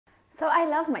So I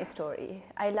love my story.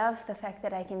 I love the fact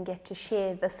that I can get to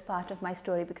share this part of my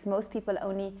story, because most people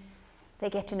they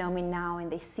get to know me now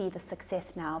and they see the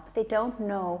success now, but they don't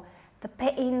know the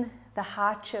pain, the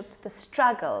hardship, the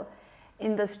struggle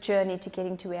in this journey to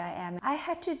getting to where I am. I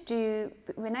had to do,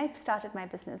 when I started my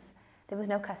business, there was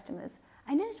no customers.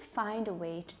 I needed to find a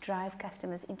way to drive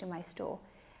customers into my store.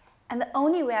 And the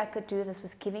only way I could do this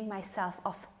was giving myself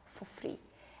off for free.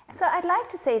 So I'd like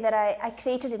to say that I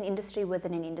created an industry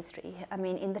within an industry. I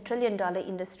mean, in the trillion-dollar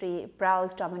industry,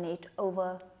 brows dominate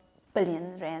over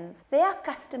billion rands. There are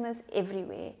customers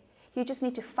everywhere. You just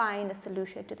need to find a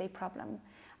solution to their problem.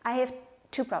 I have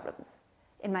two problems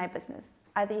in my business.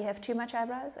 Either you have too much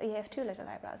eyebrows or you have too little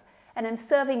eyebrows. And I'm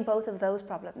serving both of those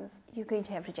problems. You're going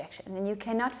to have rejection, and you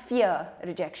cannot fear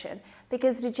rejection,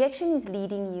 because rejection is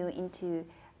leading you into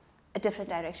a different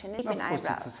direction. Of course,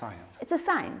 it's a science. It's a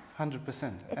science.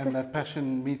 100%. And that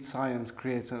passion meets science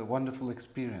creates a wonderful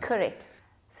experience. Correct.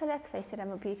 So let's face it,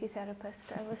 I'm a beauty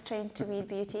therapist. I was trained to read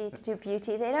beauty, to do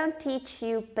beauty. They don't teach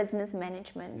you business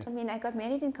management. Yeah. I mean, I got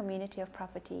married in community of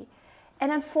property.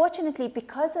 And unfortunately,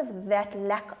 because of that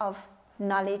lack of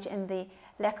knowledge and the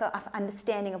lack of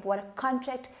understanding of what a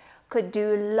contract could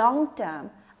do long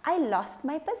term, I lost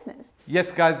my business.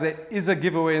 Yes, guys, there is a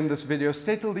giveaway in this video.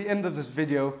 Stay till the end of this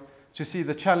video to see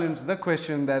the challenge, the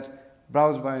question that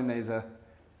Brows by Uneza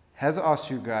has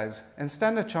asked you guys, and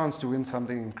stand a chance to win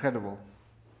something incredible.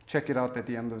 Check it out at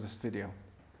the end of this video.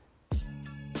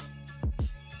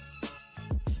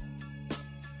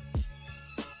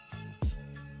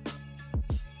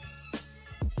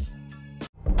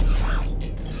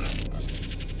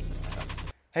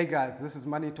 Hey guys, this is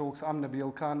Money Talks. I'm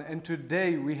Nabil Khan, and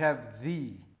today we have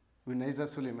the Uneza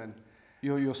Suleiman.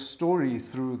 Your story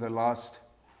through the last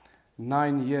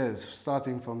 9 years,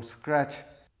 starting from scratch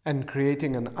and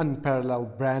creating an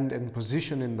unparalleled brand and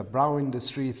position in the brow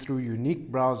industry through Unique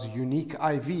Brows, Unique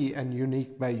IV, and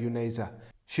Unique by Uneza.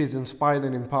 She's inspired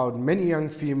and empowered many young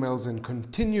females and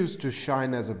continues to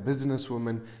shine as a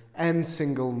businesswoman and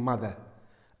single mother.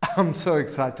 I'm so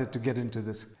excited to get into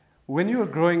this. When you were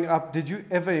growing up, did you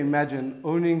ever imagine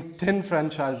owning 10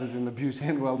 franchises in the beauty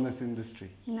and wellness industry?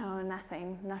 No,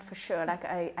 nothing, not for sure. Like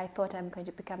I thought I'm going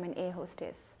to become an air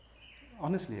hostess.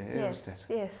 Honestly, an air hostess?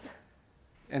 Yes.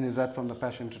 And is that from the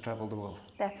passion to travel the world?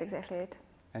 That's exactly it.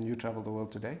 And you travel the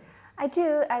world today? I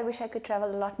do. I wish I could travel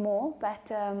a lot more,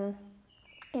 but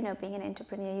you know, being an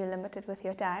entrepreneur, you're limited with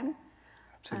your time.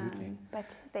 Absolutely.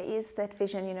 But there is that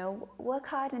vision, you know, work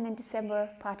hard and then December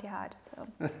party hard.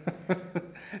 So.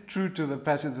 True to the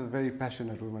passion. She's a very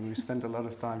passionate woman. We spent a lot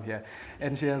of time here,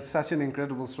 and she has such an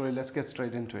incredible story. Let's get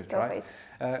straight into it, right?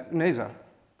 Uneza,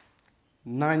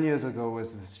 9 years ago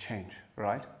was this change,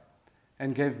 right?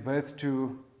 And gave birth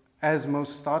to, as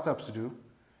most startups do,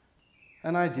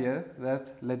 an idea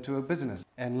that led to a business.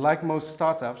 And like most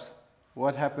startups,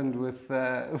 what happened with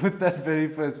that very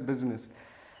first business?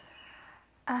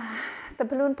 The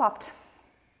balloon popped.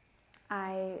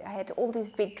 I had all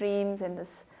these big dreams and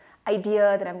this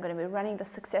idea that I'm going to be running the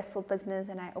successful business,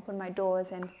 and I opened my doors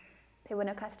and there were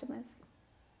no customers.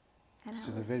 Which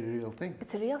is a very real thing.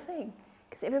 It's a real thing,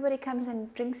 because everybody comes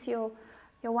and drinks your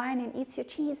wine and eats your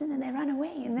cheese, and then they run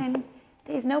away, and then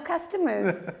there's no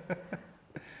customers.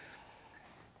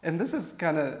 And this is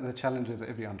kind of the challenges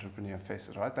every entrepreneur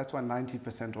faces, right? That's why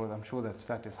 90%, or I'm sure that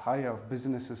stat is higher, of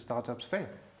businesses, startups fail.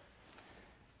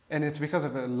 And it's because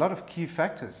of a lot of key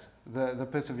factors, the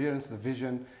perseverance, the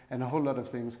vision, and a whole lot of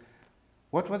things.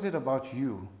 What was it about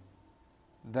you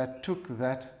that took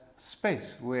that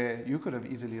space where you could have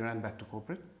easily ran back to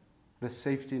corporate, the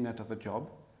safety net of a job?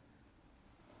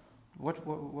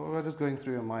 What is going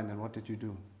through your mind, and what did you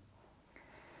do?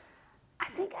 I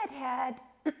think I'd had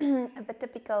the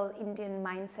typical Indian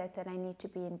mindset that I need to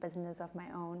be in business of my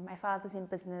own. My father's in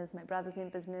business, my brother's in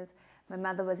business, my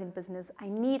mother was in business. I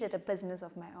needed a business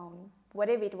of my own.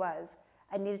 Whatever it was,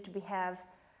 I needed to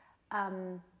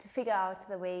to figure out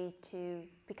the way to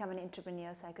become an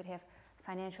entrepreneur so I could have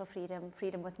financial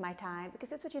freedom with my time, because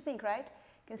that's what you think, right?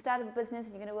 You can start a business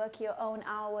and you're going to work your own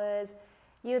hours.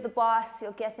 You're the boss,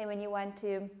 you'll get there when you want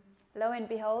to. Lo and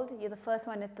behold, you're the first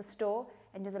one at the store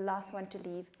and you're the last one to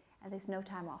leave, and there's no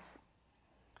time off.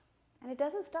 And it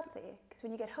doesn't stop there, because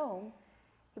when you get home,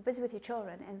 you're busy with your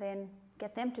children, and then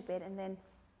get them to bed, and then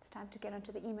it's time to get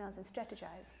onto the emails and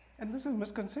strategize. And this is a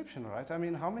misconception, right? I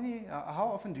mean,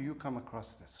 how often do you come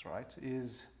across this, right?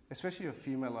 Is, especially your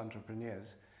female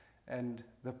entrepreneurs, and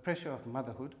the pressure of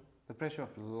motherhood, the pressure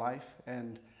of life,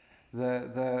 and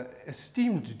the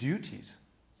esteemed duties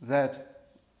that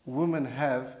women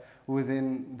have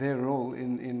within their role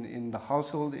in the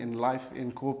household, in life,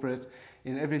 in corporate,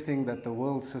 in everything that the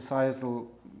world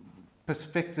societal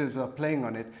perspectives are playing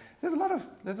on it, there's a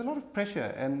lot of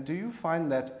pressure. And do you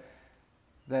find that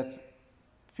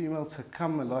females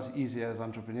succumb a lot easier as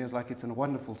entrepreneurs? Like, it's a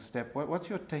wonderful step. What's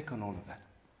your take on all of that?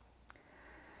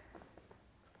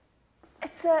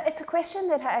 It's a question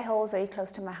that I hold very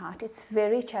close to my heart. It's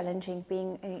very challenging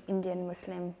being an Indian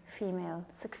Muslim female,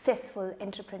 successful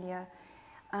entrepreneur.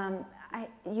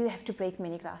 You have to break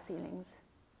many glass ceilings.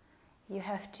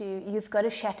 You've got to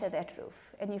shatter that roof,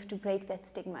 and you have to break that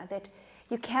stigma that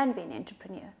you can be an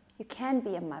entrepreneur, you can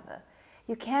be a mother,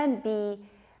 you can be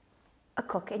a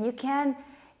cook, and you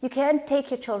can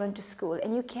take your children to school,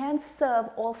 and you can serve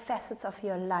all facets of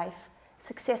your life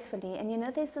successfully. And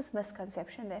there's this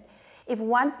misconception that if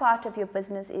one part of your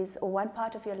business or one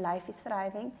part of your life is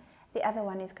thriving, the other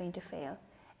one is going to fail.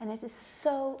 And it is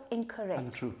so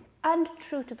incorrect.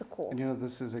 Untrue to the core. And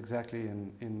this is exactly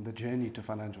in the journey to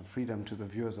financial freedom, to the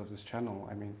viewers of this channel.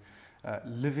 I mean,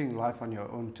 living life on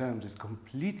your own terms is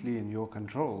completely in your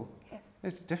control. Yes.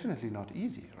 It's definitely not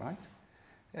easy, right?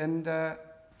 And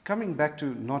coming back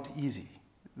to not easy,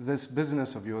 this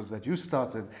business of yours that you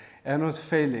started and was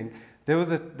failing,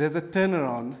 there's a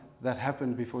turnaround that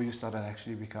happened before you started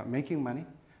actually making money,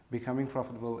 becoming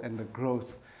profitable, and the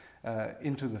growth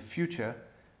into the future.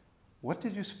 What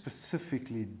did you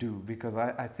specifically do? Because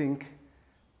I think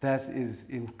that is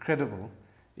incredible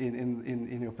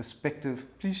in your perspective.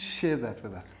 Please share that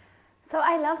with us. So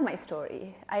I love my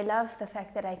story. I love the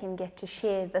fact that I can get to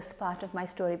share this part of my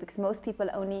story, because most people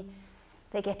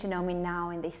they get to know me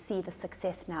now and they see the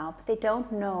success now, but they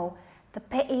don't know the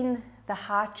pain, the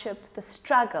hardship, the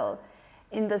struggle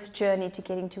in this journey to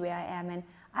getting to where I am. And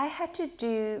I had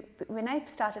to when I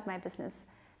started my business,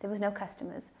 there was no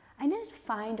customers. I needed to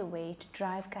find a way to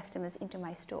drive customers into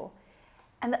my store.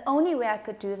 And the only way I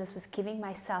could do this was giving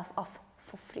myself off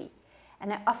for free.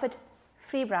 And I offered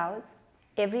free brows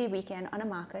every weekend on a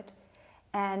market.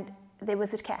 And there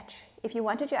was a catch. If you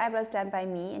wanted your eyebrows done by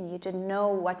me and you didn't know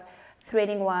what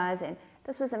threading was, and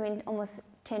this was, almost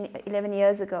 11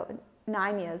 years ago,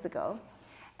 9 years ago.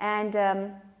 And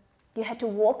you had to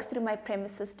walk through my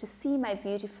premises to see my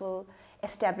beautiful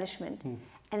establishment.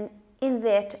 And in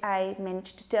that, I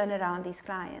managed to turn around these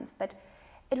clients. But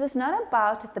it was not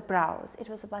about the brows, it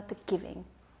was about the giving,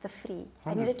 the free. 100%.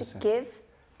 I needed to give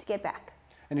to get back.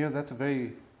 And that's a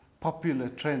very popular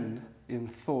trend in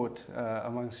thought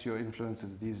amongst your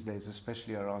influencers these days,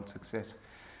 especially around success.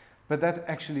 But that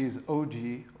actually is OG,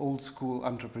 old school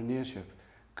entrepreneurship.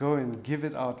 Go and give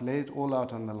it out, lay it all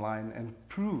out on the line, and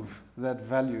prove that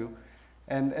value.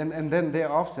 And then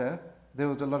thereafter, there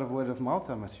was a lot of word of mouth,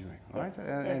 I'm assuming, right?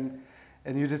 Yes.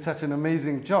 And you did such an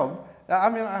amazing job.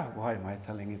 Why am I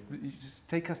telling it? You just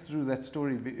take us through that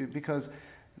story, because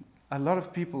a lot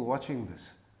of people watching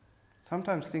this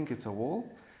sometimes think it's a wall,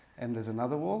 and there's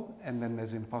another wall, and then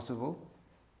there's impossible,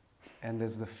 and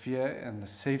there's the fear and the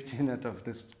safety net of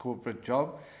this corporate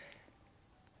job.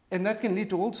 And that can lead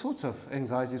to all sorts of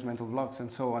anxieties, mental blocks,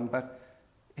 and so on. But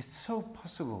it's so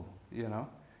possible,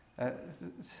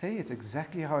 say it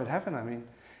exactly how it happened.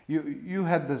 You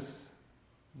had this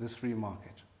free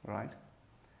market, right?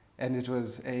 And it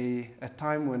was a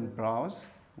time when brows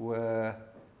were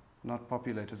not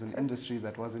popular. It was an industry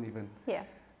that wasn't even... Yeah.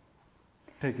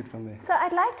 Take it from there. So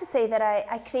I'd like to say that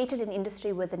I created an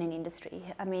industry within an industry.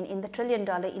 In the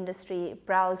trillion-dollar industry,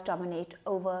 brows dominate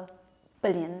over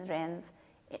billion rands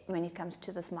when it comes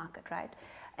to this market, right?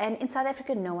 And in South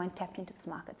Africa, no one tapped into this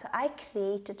market. So I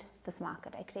created this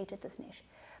market, I created this niche.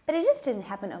 But it just didn't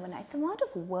happen overnight. The amount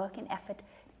of work and effort,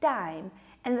 time,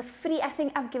 and the free, I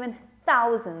think I've given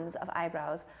thousands of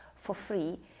eyebrows for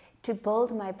free to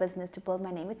build my business, to build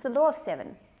my name. It's the law of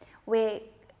 7, where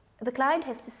the client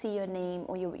has to see your name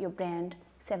or your brand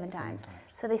 7 times.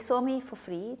 So they saw me for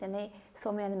free, then they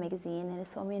saw me on the magazine, then they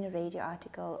saw me in a radio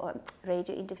article or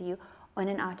radio interview, or in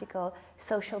an article,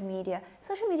 social media.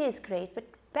 Social media is great, but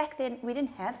back then we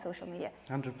didn't have social media.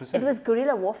 100%. It was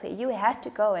guerrilla warfare. You had to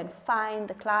go and find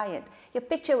the client. Your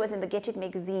picture was in the Get It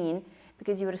magazine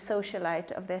because you were a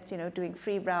socialite of that, doing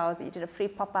free brows, or you did a free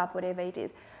pop-up, whatever it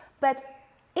is. But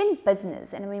in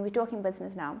business, and we're talking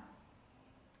business now,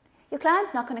 your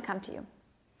client's not going to come to you.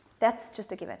 That's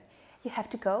just a given. You have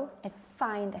to go and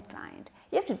find that client.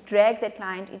 You have to drag that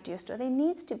client into your store. There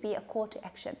needs to be a call to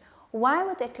action. Why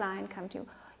would that client come to you?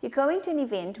 You're going to an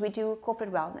event, we do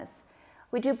corporate wellness.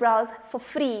 We do brows for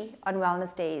free on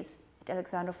wellness days at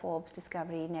Alexander Forbes,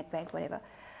 Discovery, Nedbank, whatever.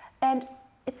 And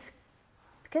it's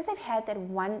because they've had that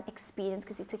one experience,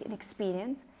 because it's an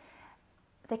experience,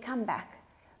 they come back.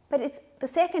 But it's the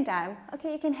second time,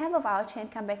 okay, you can have a voucher and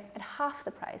come back at half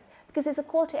the price, because there's a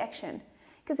call to action.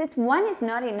 Because one is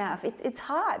not enough. It's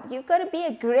hard. You've got to be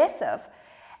aggressive.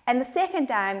 And the second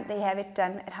time, they have it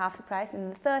done at half the price,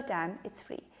 and the third time, it's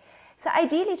free. So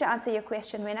ideally, to answer your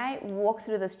question, when I walk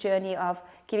through this journey of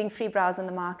giving free brows on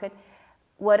the market,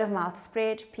 word of mouth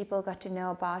spread, people got to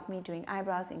know about me doing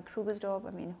eyebrows in Krugersdorp.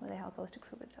 I mean, who the hell goes to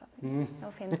Krugersdorp? No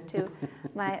offense to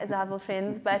my Azadville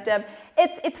friends, but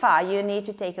it's far. You need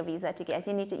to take a visa to get,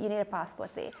 you need a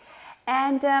passport there.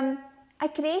 And I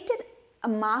created a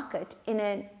market in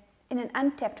an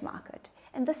untapped market.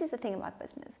 And this is the thing about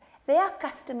business. There are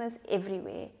customers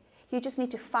everywhere. You just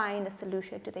need to find a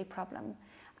solution to their problem.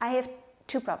 I have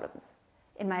two problems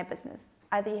in my business.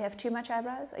 Either you have too much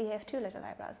eyebrows or you have too little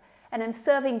eyebrows. And I'm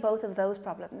serving both of those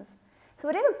problems. So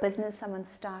whatever business someone's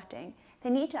starting, they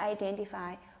need to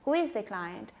identify who is their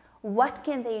client, what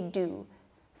can they do.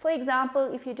 For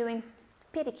example, if you're doing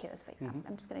pedicures, for example,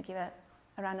 I'm just going to give a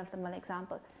run-of-the-mill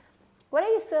example. What are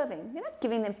you serving? You're not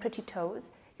giving them pretty toes.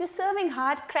 You're serving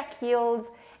hard crack heels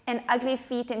and ugly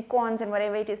feet and corns and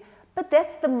whatever it is. But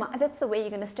that's the way you're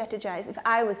going to strategize. If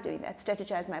I was doing that,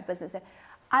 strategize my business, that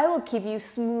I will give you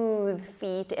smooth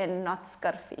feet and not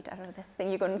scur feet. I don't know, that's the thing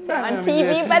you're going to say on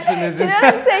TV, but do you know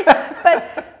what I'm saying?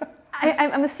 But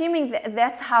I'm assuming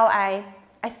that's how I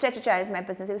strategized my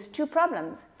business. There was two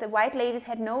problems. The white ladies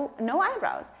had no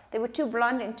eyebrows. They were too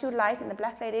blonde and too light, and the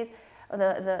black ladies, or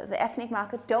the ethnic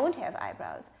market, don't have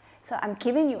eyebrows. So I'm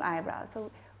giving you eyebrows.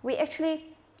 So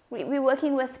we're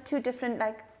working with two different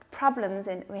problems,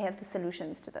 and we have the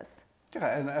solutions to this.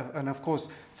 Yeah, and of course,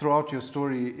 throughout your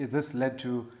story, this led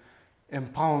to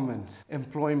empowerment,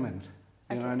 employment,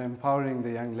 you know, and empowering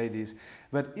the young ladies.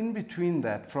 But in between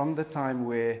that, from the time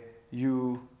where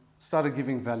you started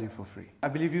giving value for free, I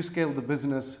believe you scaled the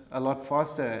business a lot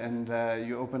faster, and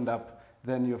you opened up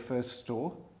then your first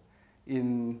store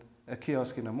in a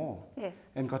kiosk in a mall. Yes.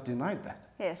 And got denied that.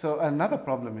 Yes. So another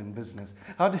problem in business.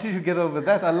 How did you get over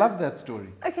that? I love that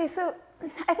story. Okay, so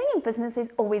I think in business there's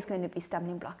always going to be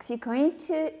stumbling blocks. You're going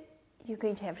to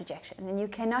have rejection, and you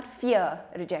cannot fear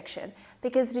rejection,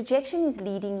 because rejection is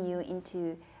leading you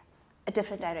into a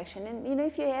different direction. And you know,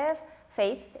 if you have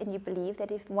faith and you believe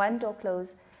that if one door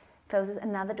closes,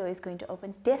 another door is going to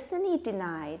open. Destiny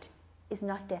denied is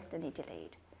not destiny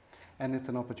delayed. And it's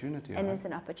an opportunity. And it's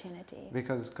an opportunity.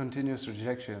 Because continuous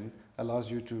rejection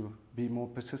allows you to be more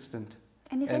persistent.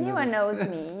 And if anyone knows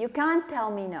me, you can't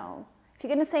tell me no. If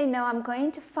you're going to say no, I'm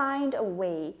going to find a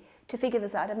way to figure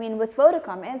this out. I mean, with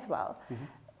Vodacom as well.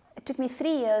 It took me 3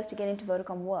 years to get into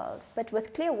Vodacom World. But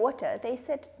with Clearwater, they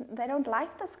said they don't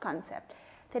like this concept.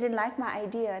 They didn't like my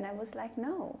idea. And I was like,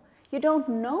 no, you don't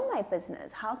know my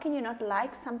business. How can you not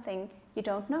like something you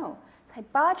don't know? So I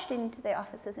barged into their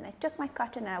offices and I took my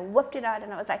cotton and I whipped it out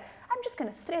and I was like, I'm just going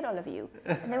to thread all of you.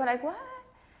 And they were like, what?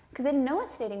 Because they didn't know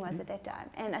what threading was at that time.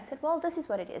 And I said, well, this is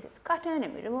what it is. It's cotton,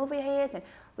 and we remove your hairs and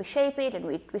we shape it, and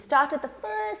we started the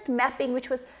first mapping, which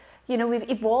was, you know, we've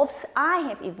evolved. I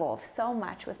have evolved so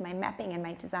much with my mapping and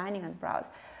my designing on brows.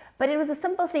 But it was a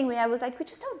simple thing where I was like, we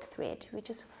just don't thread.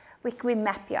 We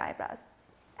map your eyebrows.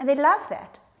 And they loved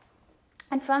that.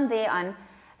 And from there on,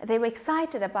 they were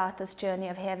excited about this journey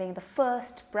of having the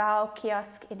first brow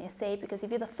kiosk in SA, because if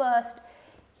you're the first,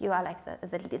 you are like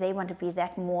they want to be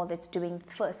that mall that's doing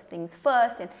first things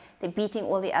first, and they're beating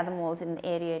all the other malls in the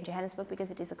area in Johannesburg,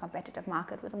 because it is a competitive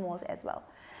market with the malls as well.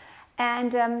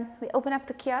 And we opened up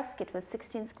the kiosk. It was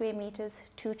 16 square meters,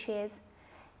 2 chairs.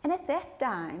 And at that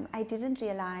time, I didn't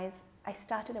realize I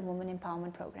started a women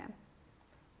empowerment program.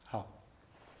 How?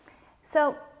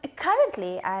 So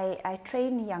currently, I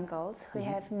train young girls who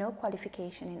have no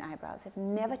qualification in eyebrows, have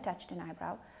never touched an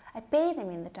eyebrow. I pay them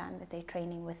in the time that they're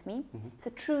training with me. It's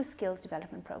a true skills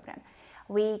development program.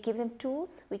 We give them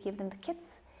tools, we give them the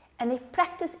kits, and they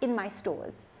practice in my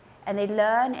stores. And they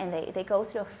learn, and they go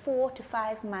through a 4 to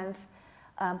 5 month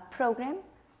program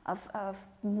of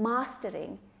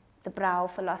mastering the brow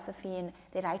philosophy, and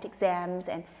they write exams.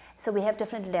 And so we have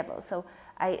different levels. So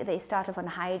they start off on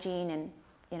hygiene and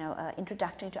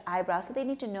introduction to eyebrows. So they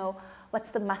need to know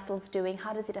what's the muscles doing,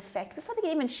 how does it affect, before they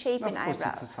can even shape an eyebrow. Of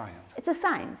course, it's a science. It's a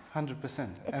science. 100%.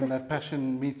 And that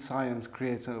passion meets science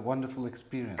creates a wonderful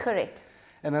experience. Correct.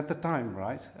 And at the time,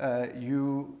 right,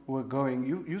 you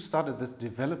started this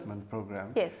development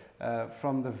program. Yes.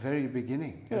 From the very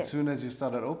beginning. Yes. As soon as you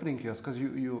started opening kiosks, because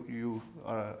you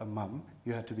are a mum,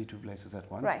 you had to be 2 places at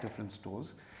once, right. Different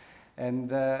stores.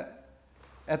 And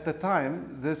at the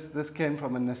time, this came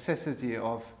from a necessity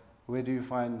of where do you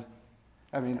find,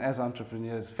 I mean, as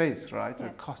entrepreneurs face, right? Yeah.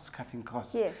 Cutting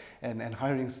costs. Yes. And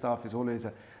hiring staff is always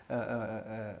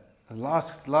a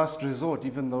last resort,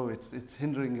 even though it's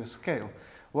hindering your scale.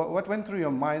 What went through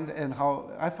your mind, and how,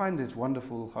 I find it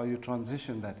wonderful how you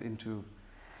transition that into...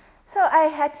 So I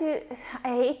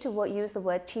hate to use the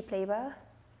word cheap labor,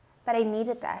 but I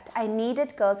needed that. I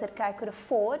needed girls that I could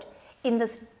afford in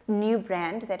this new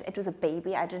brand, that it was a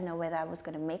baby. I didn't know whether I was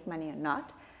going to make money or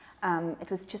not. It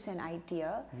was just an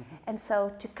idea. And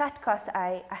so to cut costs,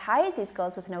 I hired these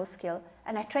girls with no skill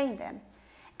and I trained them.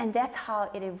 And that's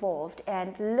how it evolved.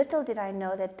 And little did I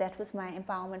know that that was my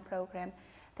empowerment program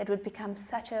that would become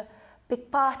such a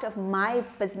big part of my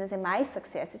business and my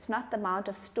success. It's not the amount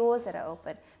of stores that are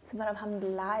open, it's the amount of how many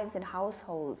lives and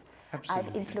households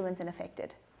I've influenced and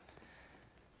affected.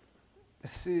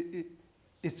 See,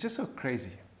 it's just so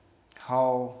crazy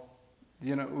how,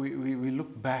 you know, we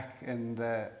look back and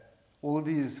all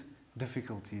these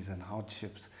difficulties and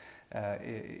hardships,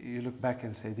 you look back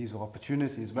and say these were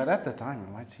opportunities, but at the time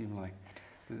it might seem like...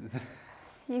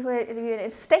 You were in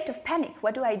a state of panic.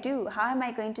 What do I do? How am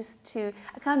I going to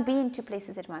I can't be in two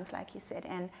places at once, like you said.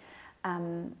 And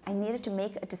I needed to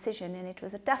make a decision, and it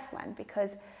was a tough one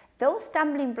because those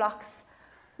stumbling blocks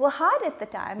were hard at the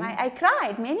time. I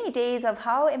cried many days of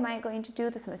how am I going to do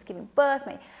this? I was giving birth.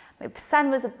 My son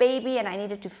was a baby, and I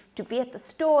needed to be at the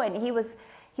store, and he was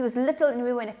little, and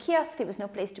we were in a kiosk. There was no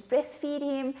place to breastfeed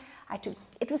him.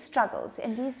 It was struggles,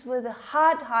 and these were the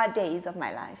hard days of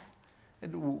my life.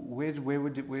 And where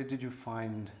did you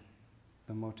find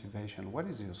the motivation? What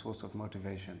is your source of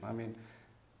motivation? I mean,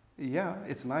 yeah,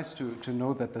 it's nice to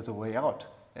know that there's a way out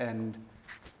and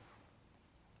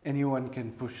anyone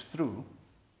can push through,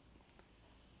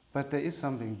 but there is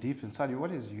something deep inside you.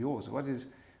 What is yours? What is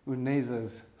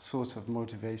Uneza's source of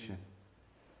motivation?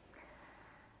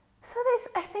 So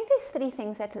I think there's three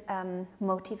things that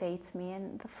motivates me,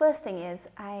 and the first thing is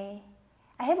I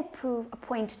have a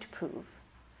point to prove,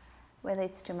 whether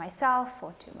it's to myself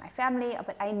or to my family,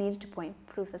 but I needed to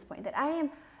prove this point, that I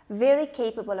am very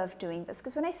capable of doing this.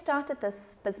 Because when I started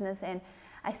this business and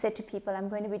I said to people, I'm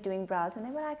going to be doing brows, and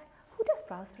they were like, who does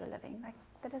brows for a living? Like,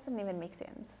 that doesn't even make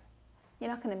sense. You're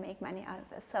not going to make money out of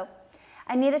this. So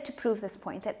I needed to prove this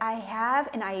point, that I have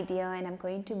an idea and I'm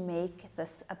going to make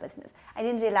this a business. I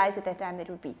didn't realize at that time that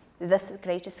it would be this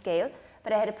greater scale,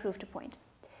 but I had to prove a point.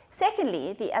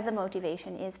 Secondly, the other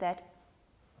motivation is that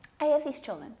I have these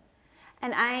children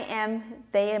and I am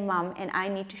their mom, and I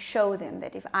need to show them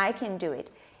that if I can do it,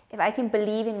 if I can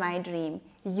believe in my dream,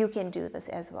 you can do this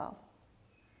as well.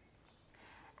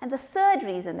 And the third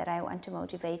reason that I want to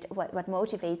motivate, what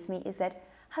motivates me, is that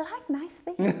I like nice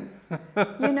things.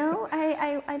 You know,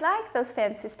 I like those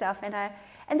fancy stuff, and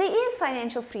there is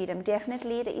financial freedom,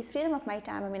 definitely. There is freedom of my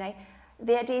time. I mean,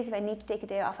 there are days if I need to take a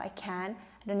day off, I can.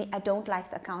 I don't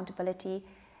like the accountability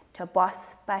to a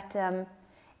boss, but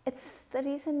it's the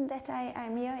reason that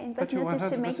I'm here in business,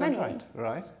 is to make money.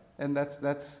 Right? And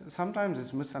that's sometimes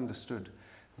it's misunderstood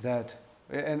that,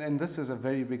 and this is a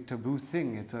very big taboo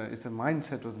thing. It's a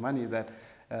mindset with money that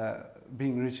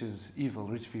being rich is evil.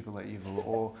 Rich people are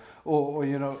evil, or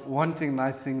you know, wanting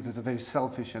nice things is a very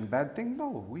selfish and bad thing.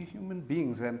 No, we're human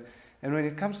beings, and when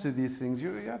it comes to these things,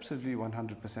 you're absolutely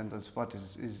 100%. The spot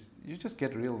is you just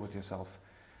get real with yourself,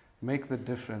 make the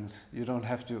difference. You don't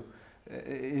have to.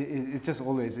 It just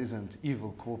always isn't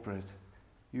evil corporate.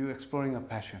 You're exploring a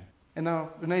passion. And now,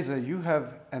 Uneza, you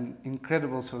have an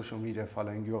incredible social media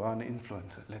following. You are an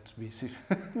influencer. Let's be serious.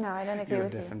 No, I don't agree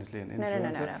with you. You're definitely an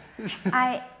influencer. No.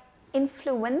 I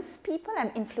influence people.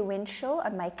 I'm influential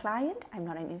on my client. I'm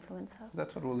not an influencer.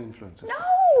 That's what all influencers say.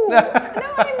 No,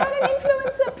 I'm not an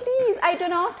influencer, please. I do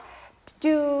not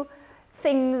do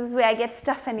things where I get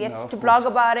stuff and get to blog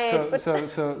about it.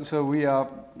 So we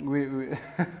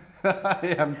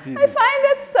I am teasing. I find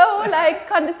that so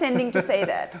condescending to say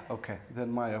that. Okay, then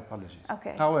my apologies.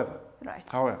 Okay. However, right.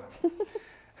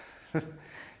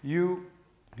 you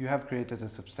have created a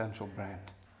substantial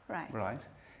brand. Right. Right.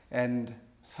 And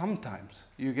sometimes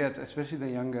you get, especially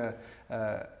the younger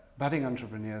budding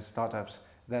entrepreneurs, startups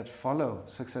that follow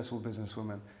successful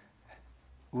businesswomen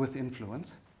with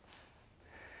influence.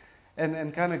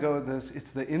 And kind of go this,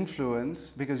 it's the influence,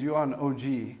 because you are an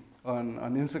OG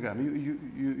on Instagram.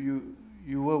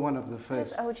 You were one of the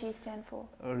first. What does OG stand for?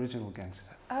 Original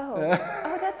Gangster. Oh,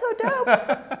 that's so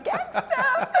dope.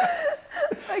 Gangster.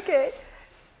 Okay.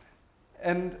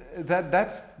 And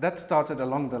that started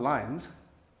along the lines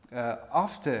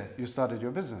after you started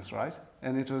your business, right?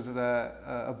 And it was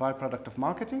a byproduct of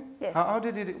marketing. Yes. How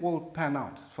did it all pan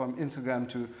out from Instagram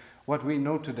to what we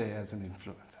know today as an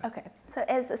influencer? Okay. So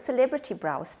as a celebrity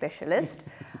brow specialist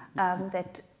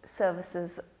that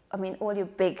services, I mean, all your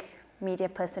big media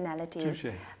personalities.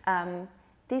 Touché.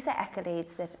 These are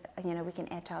accolades that we can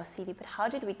add to our CV. But how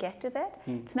did we get to that?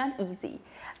 It's not easy.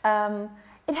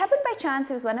 It happened by chance.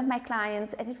 It was one of my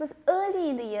clients, and it was early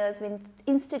in the years when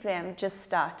Instagram just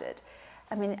started.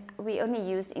 I mean, we only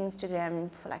used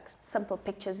Instagram for like simple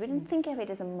pictures. We didn't think of it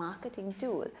as a marketing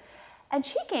tool. And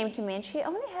she came to me and she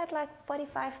only had like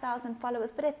 45,000 followers,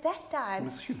 but at that time,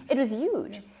 it was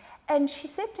huge. Yeah. And she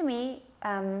said to me,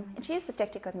 and she used the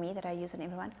tactic on me that I use on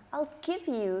everyone, I'll give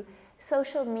you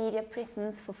social media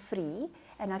presence for free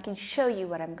and I can show you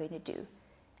what I'm going to do.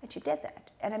 And she did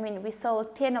that. And I mean, we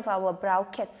sold 10 of our brow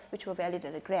kits, which were valued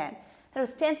at £1,000. That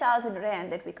was 10,000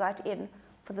 Rand that we got in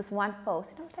for this one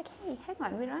post. And I was like, hey, hang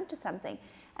on, we're onto something.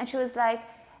 And she was like,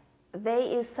 there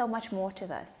is so much more to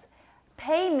this.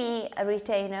 Pay me a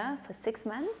retainer for 6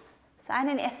 months, sign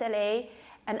an SLA,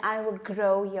 and I will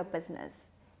grow your business.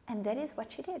 And that is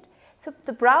what she did. So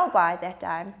the brow bar at that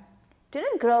time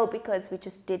didn't grow because we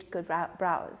just did good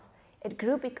brows. It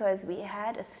grew because we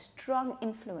had a strong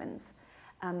influence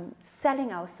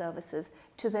selling our services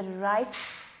to the right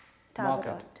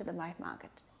target, to the right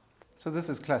market. So this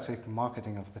is classic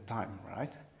marketing of the time,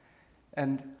 right?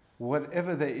 And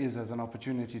whatever there is as an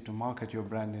opportunity to market your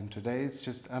brand in today, it's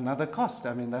just another cost.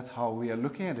 I mean, that's how we are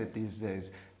looking at it these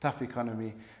days. Tough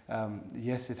economy.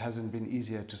 Yes, it hasn't been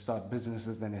easier to start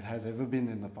businesses than it has ever been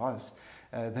in the past,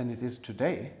 than it is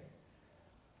today.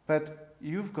 But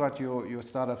you've got your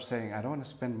startup saying, I don't want to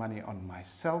spend money on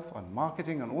myself, on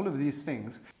marketing, on all of these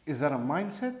things. Is that a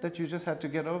mindset that you just had to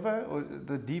get over, or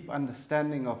the deep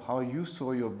understanding of how you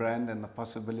saw your brand and the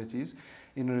possibilities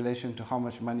in relation to how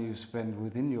much money you spend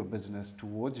within your business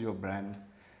towards your brand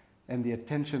and the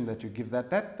attention that you give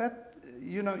that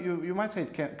you know, you might say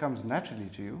it comes naturally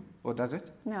to you, or does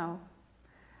it? No.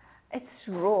 It's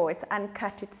raw, it's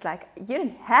uncut, it's like you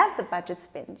don't have the budget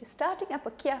spent. You're starting up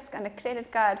a kiosk on a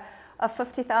credit card of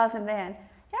 50,000 Rand.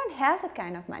 You don't have that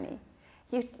kind of money.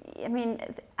 I mean,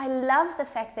 I love the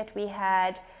fact that we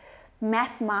had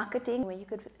mass marketing where you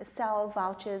could sell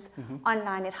vouchers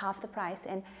online at half the price.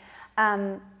 And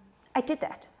I did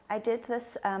that. I did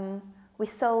this. We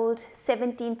sold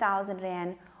 17,000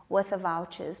 Rand worth of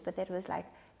vouchers, but that was like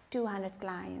 200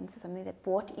 clients or something that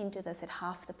bought into this at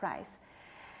half the price.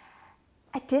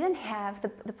 I didn't have,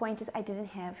 the point is I didn't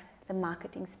have the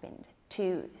marketing spend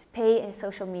to pay in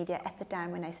social media at the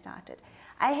time when I started.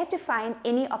 I had to find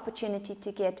any opportunity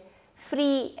to get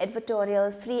free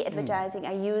advertorial, free advertising.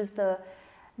 I used the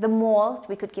mall.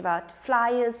 We could give out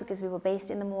flyers because we were based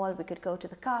in the mall. We could go to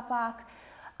the car parks.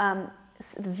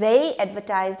 They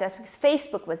advertised us because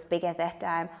Facebook was big at that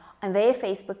time on their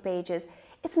Facebook pages.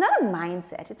 It's not a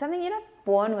mindset. It's something you're not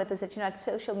born with. Is that you're not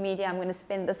social media? I'm going to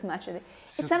spend this much of it.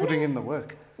 It's just putting in the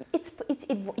work.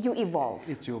 You evolve.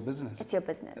 It's your business. It's your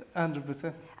business.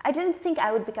 100%. I didn't think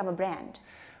I would become a brand.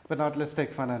 But now let's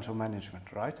take financial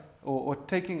management, right? Or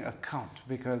taking account,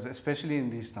 because especially in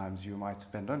these times, you might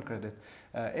spend on credit.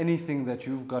 Anything that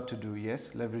you've got to do,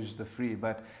 yes, leverage the free.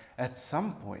 But at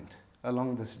some point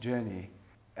along this journey,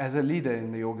 as a leader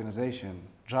in the organization,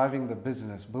 driving the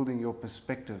business, building your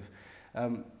perspective,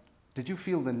 did you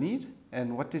feel the need,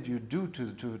 and what did you do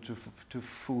to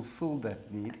fulfill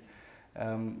that need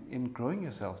in growing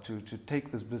yourself to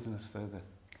take this business further?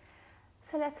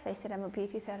 So let's face it, I'm a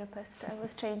beauty therapist. I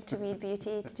was trained to read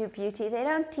beauty, to do beauty. They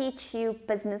don't teach you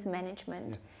business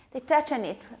management. Yeah. They touch on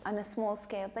it on a small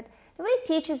scale, but nobody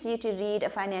teaches you to read a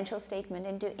financial statement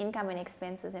and do income and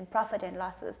expenses and profit and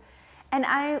losses. And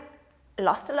I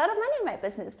lost a lot of money in my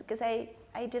business because I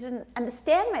didn't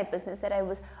understand my business, that I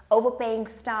was overpaying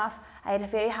staff. I had a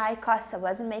very high costs. I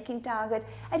wasn't making target.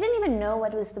 I didn't even know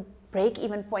what was the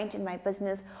break-even point in my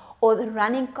business or the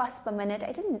running cost per minute.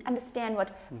 I didn't understand what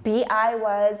BI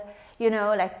was, you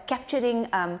know, like capturing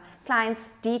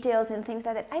clients' details and things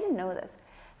like that. I didn't know this.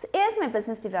 So as my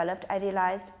business developed, I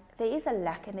realized there is a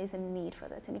lack and there's a need for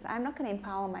this. And if I'm not going to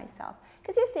empower myself,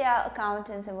 because yes, there are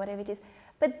accountants and whatever it is,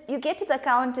 but you get to the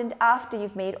accountant after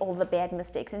you've made all the bad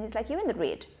mistakes, and he's like, you're in the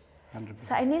red. 100%.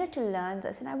 So I needed to learn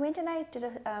this, and I went and I did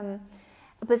a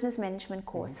business management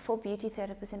course for beauty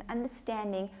therapists and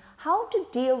understanding how to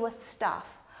deal with staff,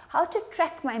 how to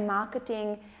track my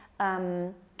marketing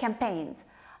campaigns,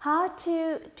 how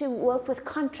to work with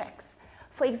contracts.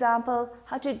 For example,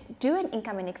 how to do an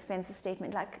income and expenses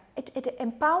statement. Like it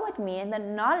empowered me, and the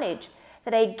knowledge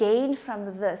that I gained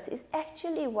from this is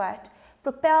actually what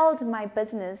propelled my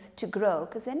business to grow,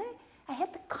 because then I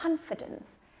had the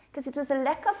confidence, because it was the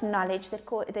lack of knowledge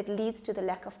that leads to the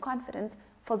lack of confidence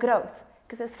for growth,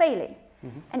 because I was failing.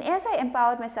 And as I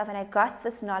empowered myself and I got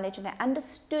this knowledge and I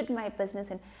understood my business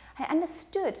and I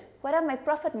understood what are my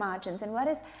profit margins and what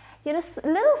is, you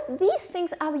know, these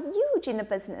things are huge in a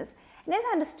business. And as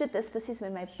I understood this is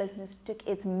when my business took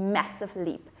its massive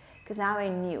leap. because now I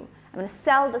knew. I'm going to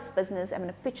sell this business, I'm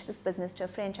going to pitch this business to a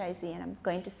franchisee, and I'm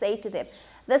going to say to them,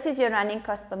 this is your running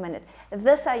cost per minute,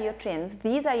 these are your trends,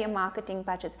 these are your marketing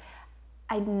budgets.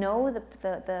 I know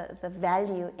the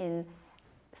value in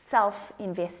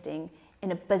self-investing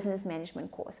in a business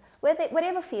management course,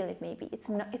 whatever field it may be.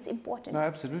 It's important. No,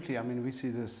 absolutely. I mean, we see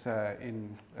this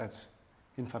in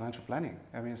financial planning.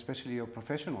 I mean, especially your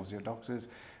professionals, your doctors,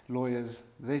 lawyers,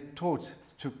 they're taught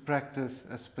to practice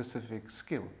a specific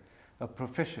skill, a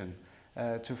profession,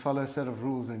 to follow a set of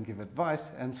rules and give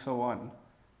advice and so on.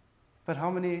 But how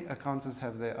many accountants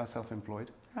are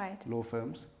self-employed? Right. Law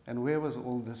firms. And where was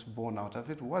all this born out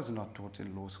of? It was not taught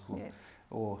in law school. Yes.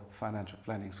 Or financial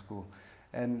planning school.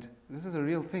 And this is a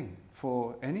real thing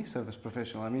for any service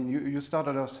professional. I mean, you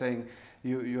started off saying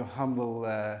you're humble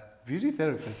beauty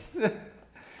therapist.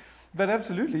 But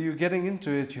absolutely, you're getting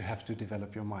into it, you have to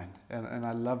develop your mind. And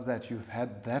I love that you've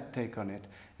had that take on it.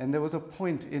 And there was a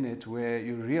point in it where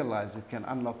you realized it can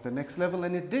unlock the next level,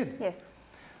 and it did. Yes.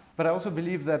 But I also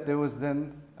believe that there was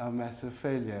then a massive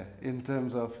failure in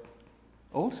terms of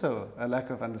also a lack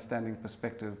of understanding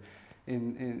perspective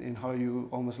in how you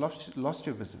almost lost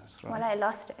your business, right? Well, I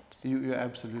lost it. You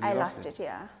absolutely I lost lost it,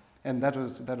 yeah. And that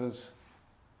was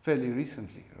fairly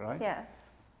recently, right? Yeah.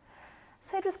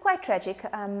 So it was quite tragic,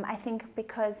 I think,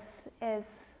 because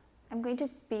I'm going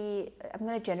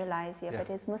to generalize here, but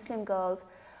as Muslim girls,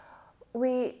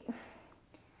 we're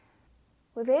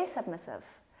very submissive,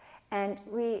 and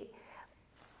we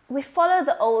follow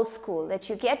the old school that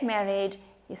you get married,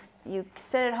 you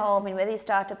sit at home, and whether you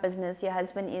start a business, your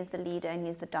husband is the leader and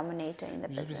he's the dominator in the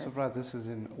business. You'd be surprised, this is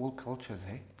in all cultures,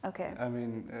 hey? Okay. I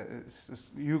mean,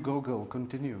 you go girl,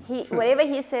 continue. Whatever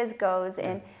he says goes,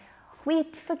 and we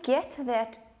forget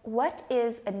that what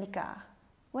is a nikah?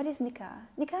 What is nikah?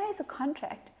 Nikah is a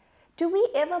contract. Do we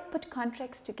ever put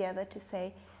contracts together to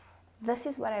say, this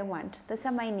is what I want, these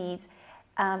are my needs.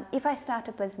 If I start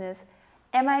a business,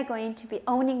 am I going to be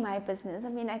owning my business? I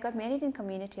mean, I got married in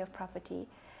community of property.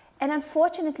 And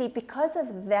unfortunately, because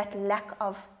of that lack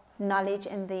of knowledge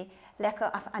and the lack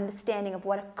of understanding of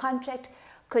what a contract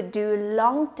could do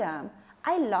long term,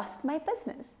 I lost my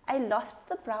business. I lost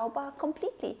the brow bar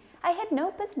completely. I had no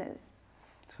business.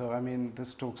 So, I mean,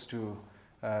 this talks to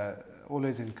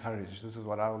always encourage. This is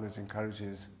what I always encourage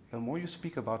is the more you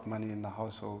speak about money in the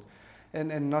household,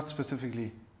 and not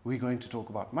specifically we're going to talk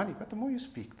about money, but the more you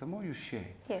speak, the more you share,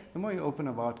 yes. The more you open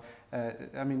about,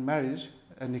 I mean, marriage,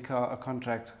 a nikah, a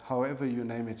contract, however you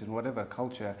name it in whatever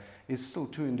culture, is still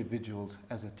two individuals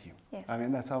as a team. Yes. I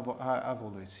mean, that's how I've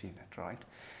always seen it, right?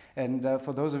 And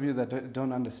for those of you that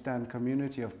don't understand,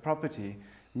 community of property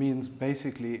means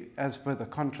basically, as per the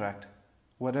contract,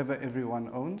 whatever everyone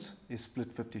owns is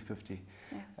split 50-50.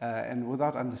 Yeah. And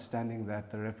without understanding that,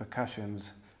 the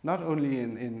repercussions, not only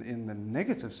in the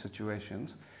negative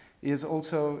situations, is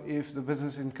also if the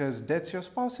business incurs debts, your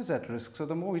spouse is at risk. So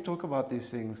the more we talk about these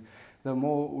things, the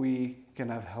more we can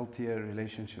have healthier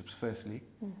relationships, firstly,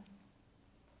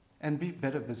 and be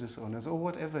better business owners, or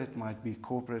whatever it might be,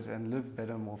 corporate, and live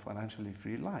better, more financially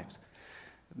free lives.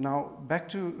 Now, back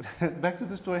to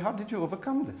the story. How did you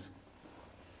overcome this?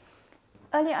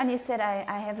 Earlier on, you said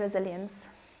I have resilience,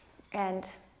 and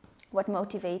what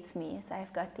motivates me is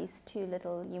I've got these two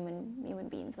little human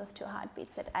beings with two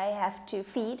heartbeats that I have to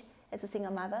feed as a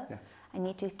single mother. Yeah. I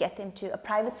need to get them to a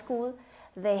private school.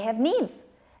 They have needs,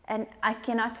 and I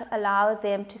cannot allow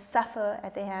them to suffer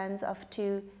at the hands of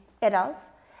two adults.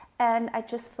 And I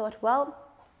just thought, well,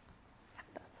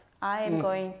 I am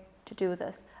going to do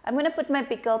this. I'm going to put my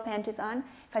big girl panties on.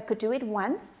 If I could do it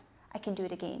once, I can do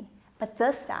it again. But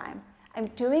this time, I'm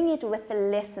doing it with the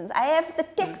lessons. I have the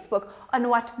textbook on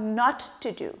what not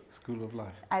to do. School of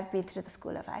Life. I've been through the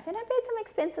School of Life, and I paid some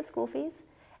expensive school fees,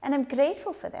 and I'm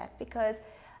grateful for that because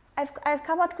I've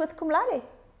come out with cum laude.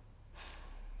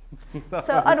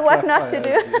 So on what not to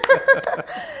do.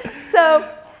 So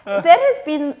that has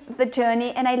been the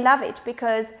journey, and I love it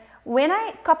because when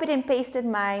I copied and pasted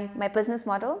my business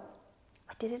model,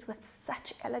 I did it with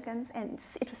such elegance, and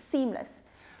it was seamless.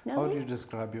 No? How do you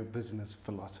describe your business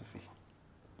philosophy?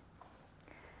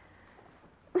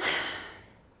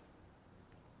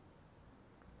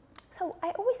 So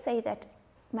I always say that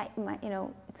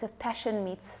it's a passion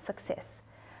meets success,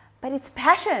 but it's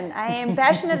passion. I am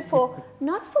passionate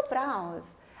not for brows.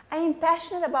 I am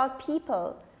passionate about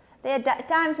people. There are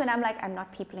times when I'm like, I'm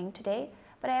not peopling today,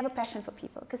 but I have a passion for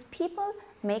people because people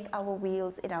make our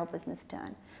wheels in our business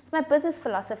turn. So my business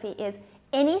philosophy is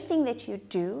anything that you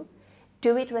do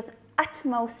it with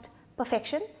utmost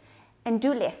perfection and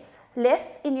do less. Less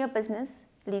in your business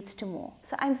leads to more.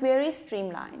 So I'm very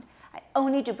streamlined. I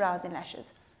only do brows and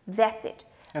lashes. That's it.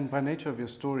 And by nature of your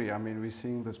story, I mean, we're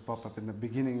seeing this pop up in the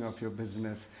beginning of your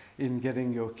business, in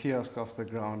getting your kiosk off the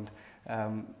ground.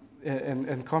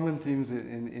 And common themes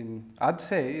I'd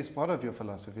say, is part of your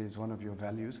philosophy, is one of your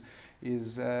values,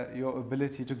 is your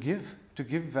ability to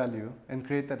give value and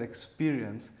create that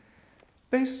experience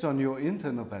based on your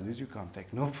internal values. You can't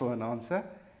take no for an answer,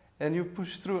 and you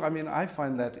push through. I mean, I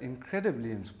find that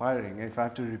incredibly inspiring, if I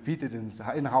have to repeat it in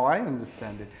how I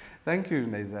understand it. Thank you,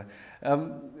 Neza.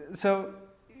 So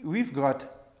we've got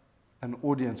an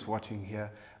audience watching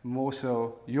here, more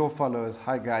so your followers.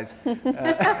 Hi, guys.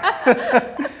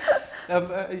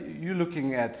 You're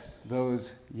looking at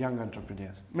those young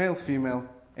entrepreneurs, males, female,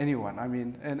 anyone. I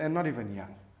mean, and not even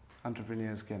young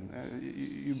entrepreneurs can.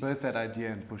 You birth that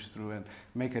idea and push through and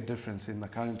make a difference in the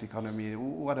current economy.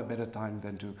 What a better time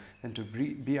than to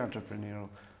be entrepreneurial.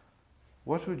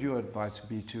 What would your advice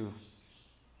be to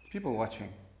people watching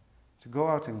to go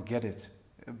out and get it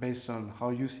based on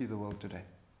how you see the world today?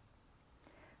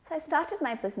 So I started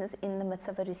my business in the midst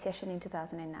of a recession in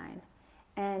 2009,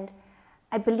 and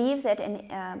I believe that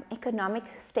an economic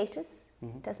status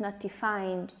does not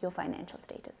define your financial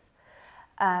status.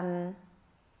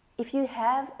 If you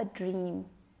have a dream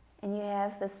and you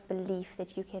have this belief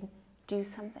that you can do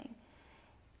something,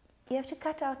 you have to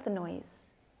cut out the noise.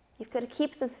 You've got to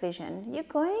keep this vision. You're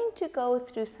going to go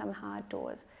through some hard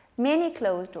doors, many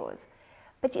closed doors,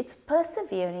 but it's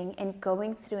persevering and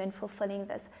going through and fulfilling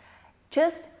this.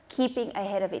 Just keeping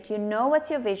ahead of it. You know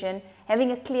what's your vision,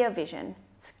 having a clear vision.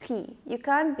 It's key. You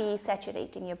can't be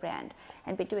saturating your brand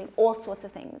and be doing all sorts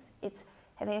of things. It's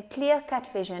having a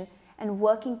clear-cut vision and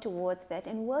working towards that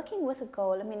and working with a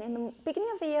goal. I mean, in the beginning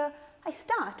of the year, I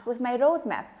start with my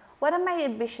roadmap. What are my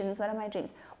ambitions? What are my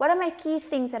dreams? What are my key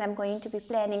things that I'm going to be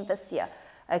planning this year?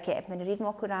 Okay, I'm going to read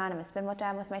more Quran, I'm going to spend more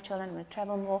time with my children, I'm going to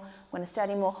travel more, I'm going to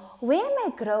study more. Where am I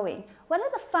growing? What are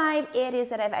the 5 areas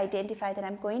that I've identified that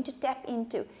I'm going to tap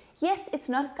into? Yes, it's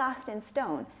not cast in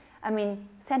stone. I mean,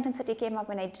 Sandton City came up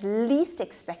when I least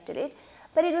expected it,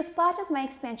 but it was part of my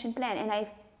expansion plan, and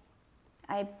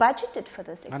I budgeted for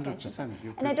this expansion.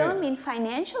 100%. And I don't mean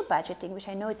financial budgeting, which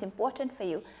I know it's important for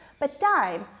you, but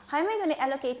time. How am I going to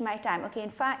allocate my time? Okay,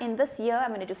 in this year, I'm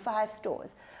going to do 5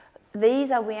 stores.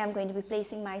 These are where I'm going to be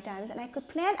placing my times, and I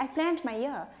planned my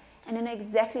year, and I know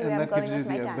exactly where I'm going with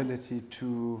my time. And that gives you the ability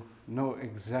to know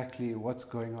exactly what's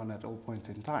going on at all points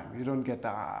in time. You don't get the,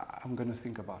 I'm going to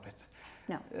think about it.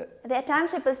 No. There are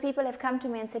times where people have come to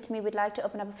me and said to me, we'd like to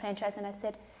open up a franchise, and I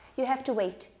said, you have to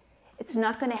wait. It's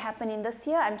not going to happen in this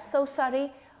year. I'm so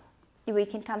sorry. We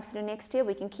can come through next year.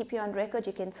 We can keep you on record.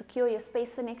 You can secure your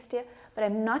space for next year. But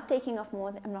I'm not taking off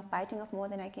more. I'm not biting off more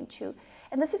than I can chew.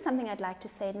 And this is something I'd like to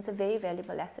say, and it's a very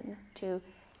valuable lesson to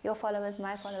your followers,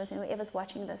 my followers, and whoever's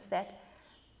watching this, that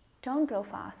don't grow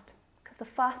fast. Because the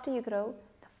faster you grow,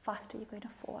 the faster you're going to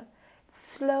fall.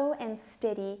 Slow and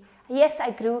steady. Yes,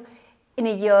 I grew in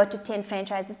a year to 10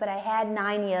 franchises, but I had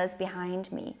 9 years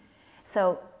behind me.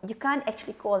 So you can't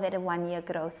actually call that a 1-year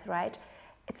growth, right?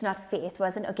 It's not fair. It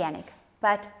wasn't organic,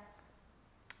 but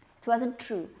it wasn't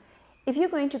true. If you're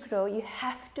going to grow, you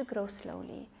have to grow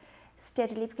slowly,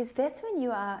 steadily, because that's when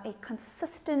you are a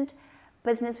consistent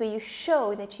business where you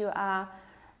show that you are,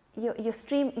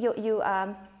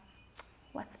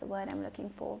 what's the word I'm looking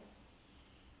for?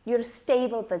 You're a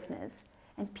stable business,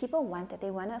 and people want that.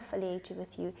 They want to affiliate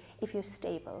with you if you're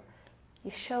stable.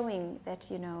 You're showing that,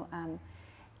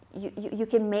 you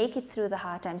can make it through the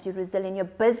hard times. You're resilient. Your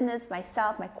business,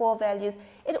 myself, my core values,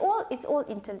 it's all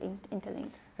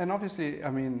interlinked. And obviously, I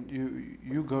mean,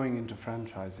 you going into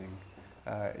franchising,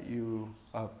 you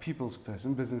are a people's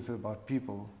person. Business is about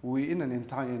people. We're in an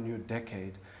entire new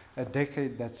decade, a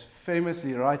decade that's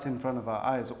famously right in front of our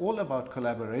eyes, all about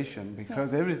collaboration,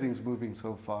 because everything's moving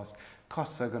so fast.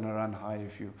 Costs are going to run high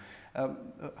if you.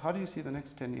 How do you see the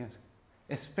next 10 years,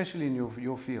 especially in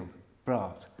your field,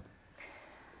 bras?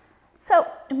 So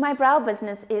my brow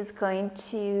business is going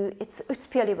to, it's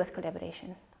purely with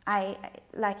collaboration.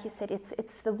 Like you said,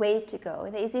 it's the way to go.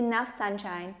 There is enough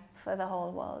sunshine for the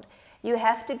whole world. You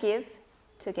have to give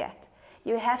to get.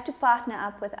 You have to partner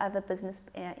up with other business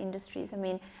industries. I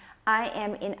mean, I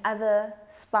am in other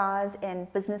spas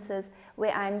and businesses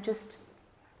where I'm just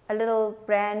a little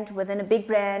brand within a big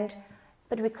brand,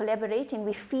 but we're collaborating,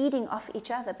 we're feeding off each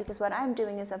other, because what I'm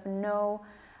doing is of no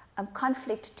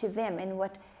conflict to them, and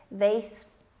what they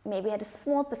maybe had a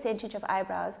small percentage of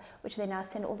eyebrows, which they now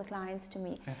send all the clients to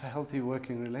me. It's a healthy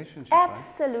working relationship.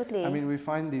 Absolutely. Right? I mean, we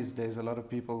find these days a lot of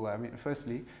people, I mean,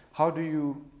 firstly, how do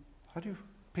you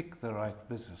pick the right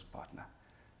business partner?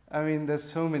 I mean, there's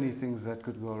so many things that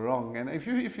could go wrong. And if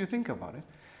you think about it,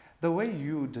 the way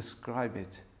you describe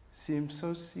it seems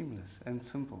so seamless and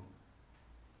simple.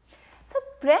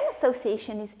 brand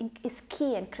association is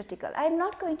key and critical. I'm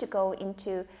not going to go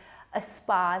into a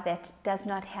spa that does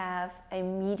not have a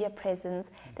media presence,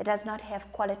 that does not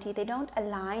have quality. They don't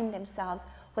align themselves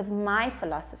with my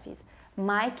philosophies,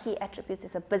 my key attributes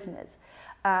as a business.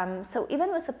 So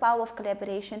even with the power of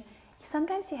collaboration,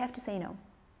 sometimes you have to say no.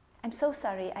 I'm so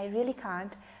sorry, I really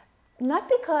can't. Not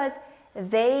because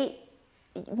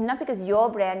your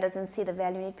brand doesn't see the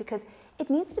value in it, because it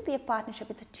needs to be a partnership.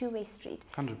 It's a two-way street.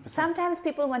 100%. Sometimes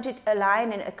people want to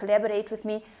align and collaborate with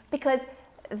me because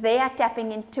they are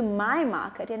tapping into my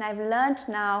market, and I've learned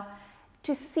now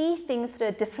to see things through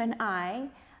a different eye.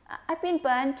 I've been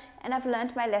burnt and I've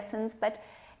learned my lessons, but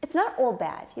it's not all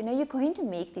bad. You know, you're going to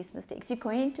make these mistakes. You're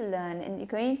going to learn, and you're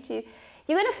going to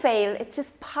fail. It's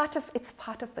just part of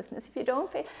business. If you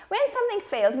don't fail, when something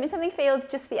fails, I mean, something failed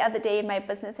just the other day in my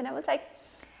business, and I was like,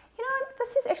 you know, this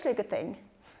is actually a good thing.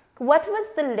 What was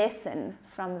the lesson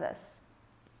from this?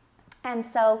 And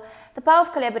so the power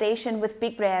of collaboration with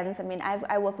big brands. I mean,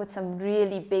 I work with some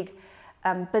really big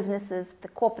businesses, the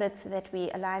corporates that we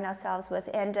align ourselves with,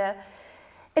 and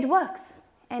it works.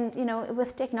 And you know,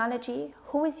 with technology,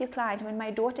 who is your client? I mean, my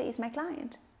daughter is my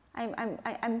client.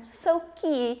 I'm so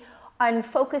key on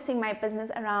focusing my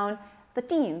business around the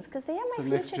teens, because they are my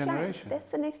future clients. That's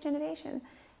the next generation.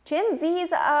 Gen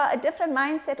Zs are a different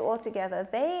mindset altogether.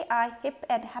 They are hip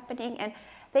and happening, and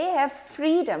they have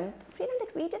freedom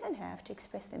that we didn't have to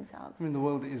express themselves. I mean, the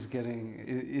world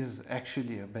is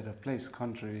actually a better place,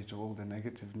 contrary to all the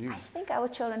negative news. I think our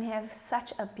children have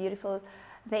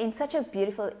they're in such a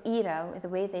beautiful era with the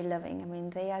way they're living. I mean,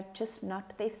 they are just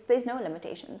not, there's no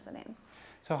limitations for them.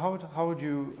 So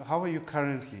how are you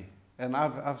currently? And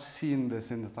I've seen this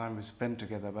in the time we spent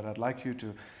together, but I'd like you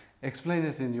to explain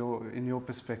it in your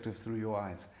perspective, through your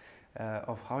eyes,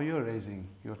 of how you're raising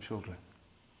your children.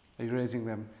 Are you raising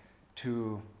them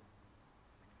to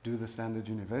do the Standard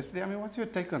University? I mean, what's your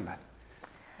take on that?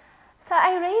 So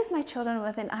I raise my children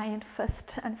with an iron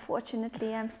fist,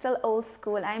 unfortunately. I'm still old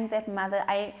school. I'm that mother.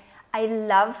 I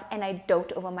love and I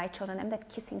dote over my children. I'm that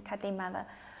kissing, cuddly mother.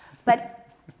 But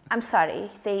I'm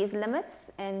sorry, there is limits,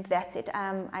 and that's it.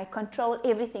 I control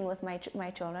everything with my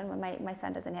children. My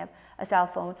son doesn't have a cell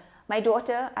phone. My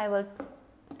daughter, I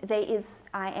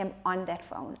am on that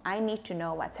phone. I need to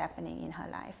know what's happening in her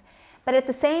life. But at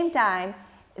the same time,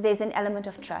 there's an element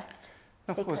of trust.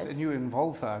 Of course, and you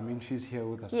involve her. I mean, she's here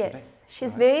with us today. Yes,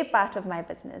 she's very part of my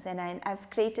business, and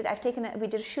we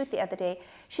did a shoot the other day.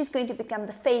 She's going to become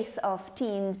the face of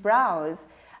Teens Brows.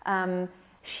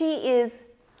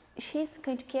 She's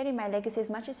going to carry my legacy, as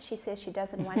much as she says she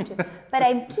doesn't want to. But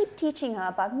I keep teaching her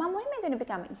about, Mom, what am I going to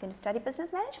become? You're going to study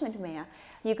business management, Maya.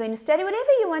 You're going to study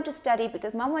whatever you want to study,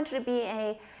 because Mom wanted to be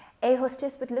a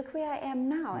hostess, but look where I am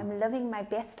now. I'm living my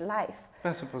best life.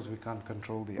 I suppose we can't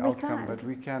control the outcome, but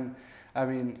we can, I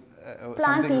mean,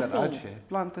 something that I'd share.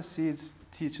 Plant the seeds,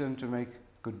 teach them to make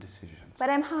good decisions. But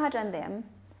I'm hard on them.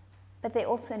 But they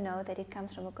also know that it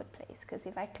comes from a good place, because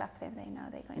if I clap them, they know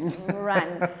they're going to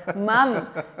run. Mom,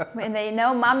 when they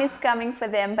know Mom is coming for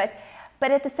them.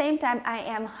 But at the same time, I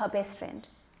am her best friend.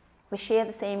 We share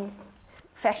the same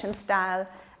fashion style,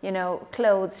 you know,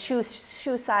 clothes, shoe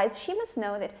size. She must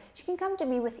know that she can come to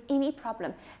me with any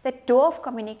problem. That door of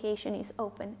communication is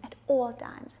open at all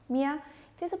times. Mia,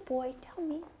 if there's a boy, tell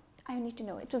me. I need to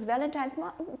know. It was Valentine's.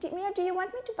 Mia, do you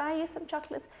want me to buy you some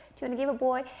chocolates? Do you want to give a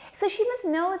boy? So she must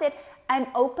know that I'm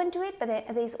open to it, but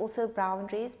there's also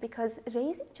boundaries, because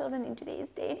raising children in today's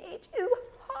day and age is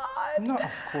hard. No,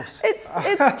 of course. It's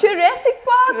Jurassic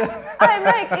Park. I'm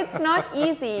like, it's not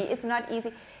easy. It's not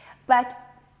easy. But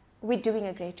we're doing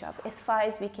a great job as far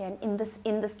as we can in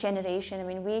this generation. I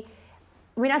mean,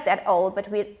 we're not that old, but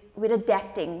we're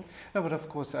adapting. No, but of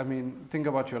course, I mean, think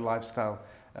about your lifestyle.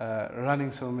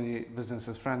 Running so many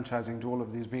businesses, franchising, to all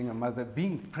of these, being a mother,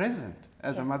 being present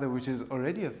as a mother, which is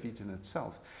already a feat in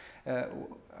itself.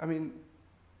 I mean,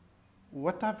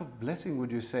 what type of blessing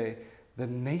would you say the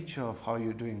nature of how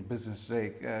you're doing business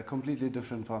today, completely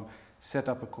different from set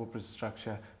up a corporate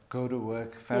structure, go to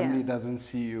work, family doesn't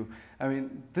see you. I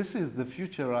mean, this is the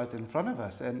future right in front of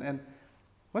us. And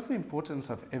what's the importance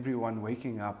of everyone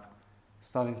waking up,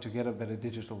 starting to get a better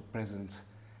digital presence,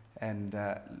 and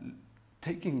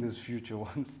taking this future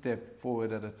one step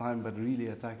forward at a time, but really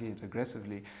attacking it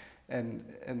aggressively, and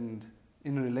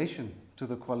in relation to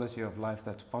the quality of life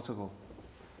that's possible?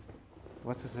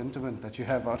 What's the sentiment that you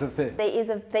have out of there?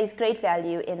 There's great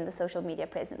value in the social media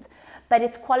presence, but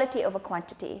it's quality over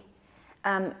quantity.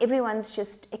 Everyone's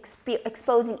just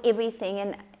exposing everything,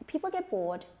 and people get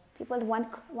bored. People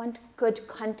want good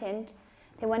content.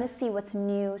 They want to see what's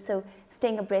new, so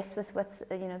staying abreast with what's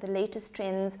the latest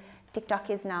trends, TikTok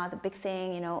is now the big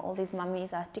thing, you know, all these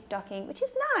mummies are TikToking, which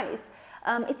is nice.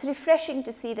 It's refreshing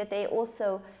to see that they're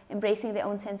also embracing their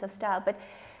own sense of style, but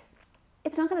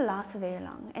it's not going to last for very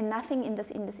long, and nothing in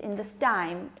this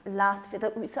time lasts for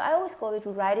so I always call it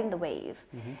riding the wave.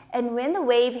 And when the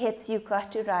wave hits, you've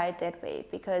got to ride that wave,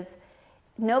 because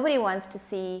nobody wants to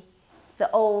see the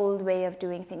old way of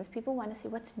doing things. People want to see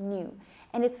what's new,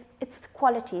 and it's the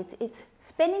quality. It's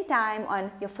spending time on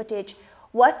your footage.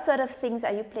 What sort of things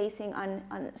are you placing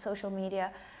on social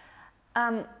media?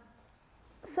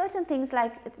 Certain things,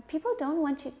 like people don't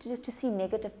want you to see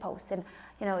negative posts, and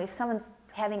you know, if someone's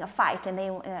having a fight and they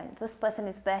this person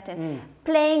is that, and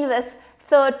playing this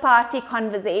third-party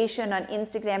conversation on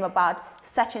Instagram about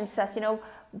such and such, you know,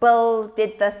 Bill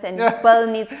did this and Bill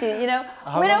needs to, you know,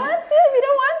 we don't want this, we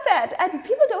don't want that, and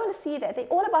people don't want to see that. They're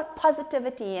all about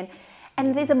positivity,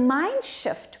 and there's a mind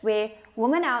shift where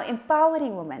women are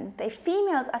empowering women. The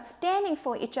females are standing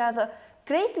for each other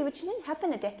greatly, which didn't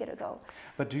happen a decade ago.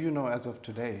 But do you know, as of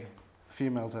today,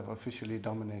 females have officially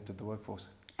dominated the workforce?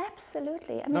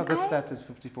 Absolutely. I No, mean, the stat is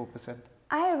 54%.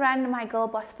 I run my Girl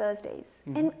Boss Thursdays,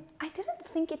 and I didn't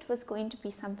think it was going to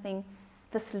be something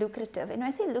this lucrative. And when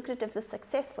I say lucrative, this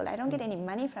successful, I don't get any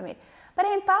money from it. But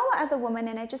I empower other women,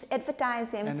 and I just advertise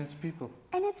them. And it's people.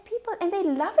 And it's people, and they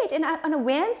love it. And on a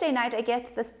Wednesday night, I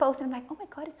get this post, and I'm like, oh my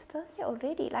God, it's Thursday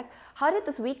already. Like, how did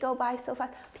this week go by so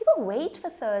fast? People wait for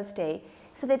Thursday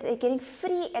so that they're getting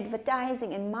free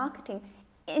advertising and marketing.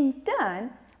 In turn,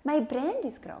 my brand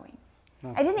is growing.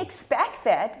 No. I didn't expect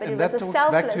that, but and it was that a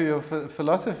talks back to your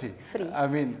philosophy. Free. I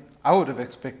mean, I would have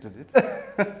expected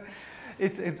it.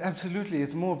 It's absolutely,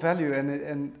 it's more value,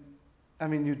 and I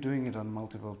mean, you're doing it on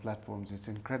multiple platforms. It's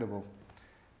incredible.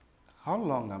 How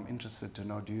long, I'm interested to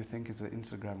know, do you think is the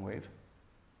Instagram wave?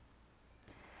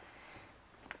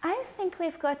 I think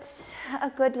we've got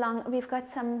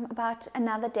about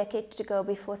another decade to go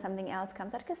before something else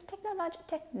comes out, because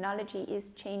technology is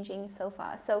changing so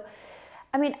fast. So,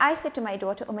 I mean, I said to my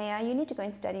daughter, Umeya, you need to go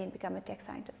and study and become a tech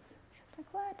scientist. She was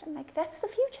like, what? I'm like, that's the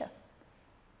future.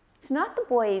 It's not the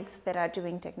boys that are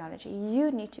doing technology. You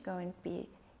need to go and be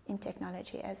in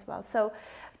technology as well. So,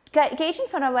 gauging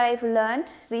from what I've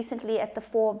learned recently at the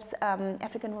Forbes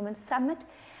African Women's Summit,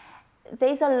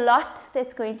 there's a lot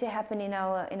that's going to happen in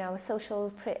our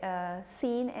social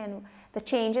scene, and the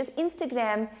changes.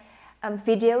 Instagram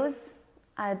videos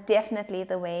are definitely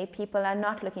the way. People are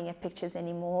not looking at pictures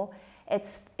anymore.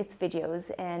 It's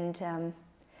videos, and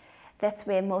that's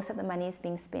where most of the money is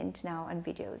being spent now, on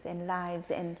videos and lives.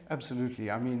 And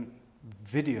absolutely. I mean,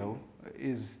 video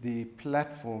is the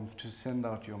platform to send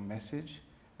out your message,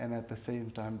 and at the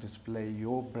same time display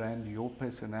your brand, your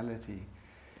personality,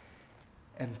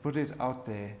 and put it out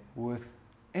there with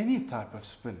any type of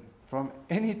spin, from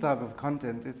any type of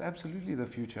content. It's absolutely the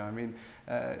future. I mean,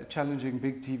 challenging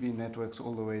big TV networks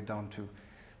all the way down to...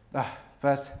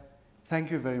 but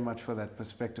thank you very much for that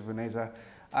perspective, Uneza.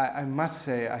 I must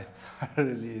say, I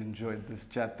thoroughly enjoyed this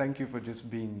chat. Thank you for just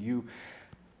being you.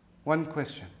 One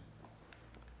question.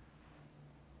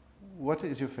 What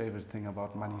is your favorite thing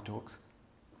about Money Talks?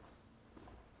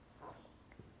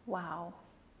 Wow.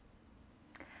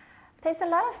 There's a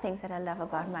lot of things that I love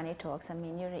about Money Talks. I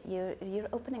mean, you're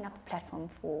opening up a platform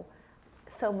for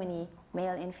so many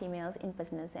male and females in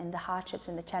business, and the hardships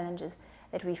and the challenges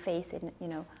that we face, and you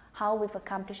know how we've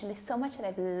accomplished. And there's so much that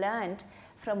I've learned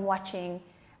from watching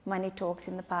Money Talks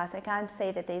in the past. I can't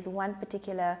say that there's one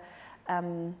particular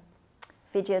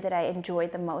video that I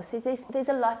enjoyed the most. There's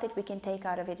a lot that we can take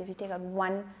out of it if you take out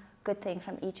one good thing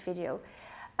from each video.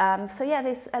 So yeah,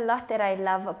 there's a lot that I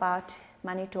love about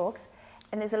Money Talks,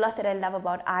 and there's a lot that I love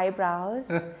about eyebrows.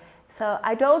 So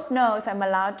I don't know if I'm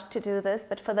allowed to do this,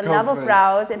 but for the love of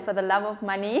brows and for the love of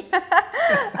money,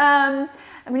 I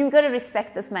mean, we've got to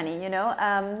respect this money, you know.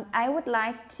 I would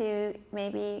like to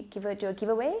maybe do a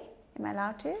giveaway. Am I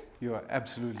allowed to? You are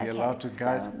absolutely allowed to,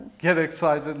 guys. Get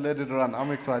excited, let it run.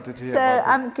 I'm excited to hear about this. So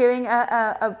I'm giving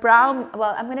a brow,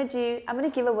 well, I'm going to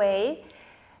give away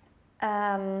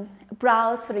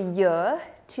brows for a year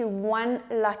to one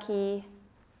lucky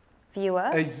viewer.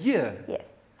 A year? Yes.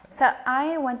 So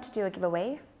I want to do a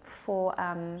giveaway for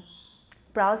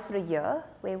brows for a year,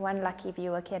 where one lucky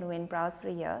viewer can win brows for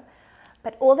a year.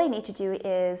 But all they need to do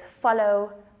is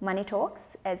follow Money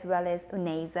Talks as well as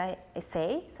Uneza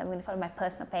SA. So I'm going to follow my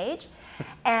personal page.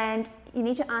 And you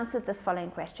need to answer this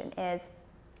following question is,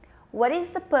 what is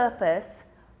the purpose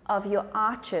of your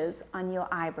arches on your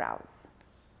eyebrows?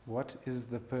 What is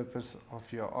the purpose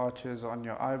of your arches on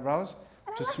your eyebrows?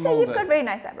 To smolder. You've got very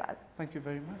nice eyebrows. Thank you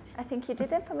very much. I think you did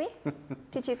them for me.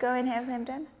 Did you go and have them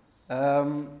done?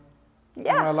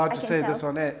 Yeah. Am I allowed to say this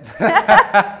on air?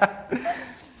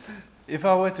 If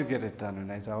I were to get it done,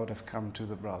 Uneza, I would have come to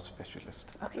the brow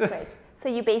specialist. Okay, great. So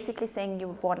you're basically saying you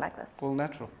were born like this? Full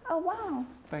natural. Oh, wow.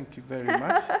 Thank you very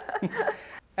much.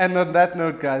 And on that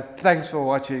note, guys, thanks for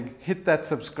watching. Hit that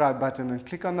subscribe button and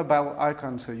click on the bell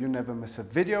icon so you never miss a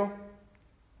video.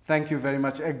 Thank you very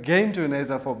much again to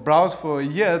Uneza for brows for a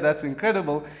year. That's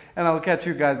incredible. And I'll catch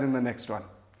you guys in the next one.